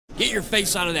Get your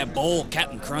face out of that bowl,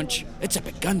 Captain Crunch. It's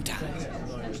epic gun time.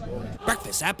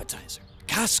 Breakfast appetizer,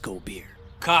 Costco beer.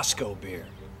 Costco beer.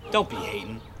 Don't be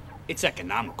hating. It's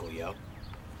economical, yo.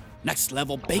 Next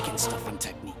level bacon stuffing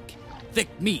technique. Thick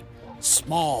meat,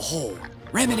 small hole.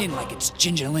 Ram it in like it's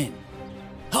gingerlin.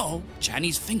 Uh-oh,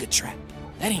 Chinese finger trap.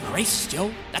 That ain't racist, yo.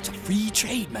 That's a free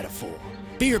trade metaphor.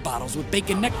 Beer bottles with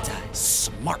bacon neckties.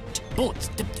 Smart. Bullets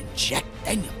dipped in Jack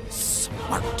Daniels.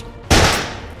 Smart.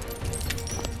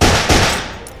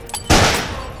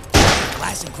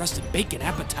 Glass-encrusted bacon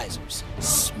appetizers.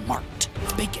 Smart.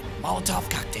 Bacon Molotov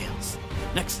cocktails.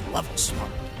 Next level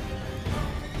smart.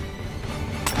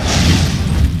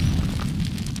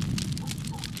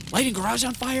 Lighting garage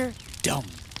on fire? Dumb.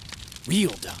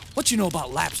 Real dumb. What you know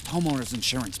about lapsed homeowners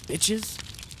insurance, bitches?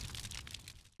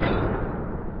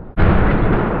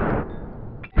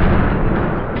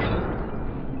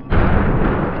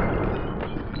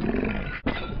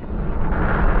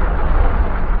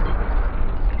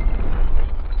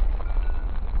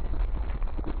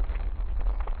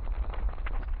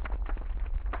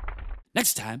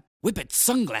 Next time, Whippet's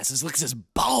sunglasses licks his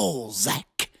balls,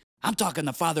 Zach. I'm talking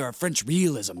the father of French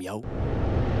realism, yo.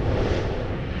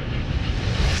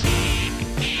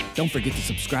 Don't forget to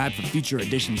subscribe for future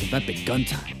editions of Epic Gun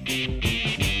Time.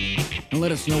 And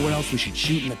let us know what else we should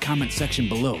shoot in the comment section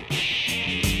below.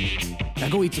 Now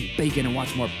go eat some bacon and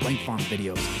watch more Blank Farm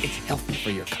videos. It's healthy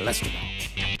for your cholesterol.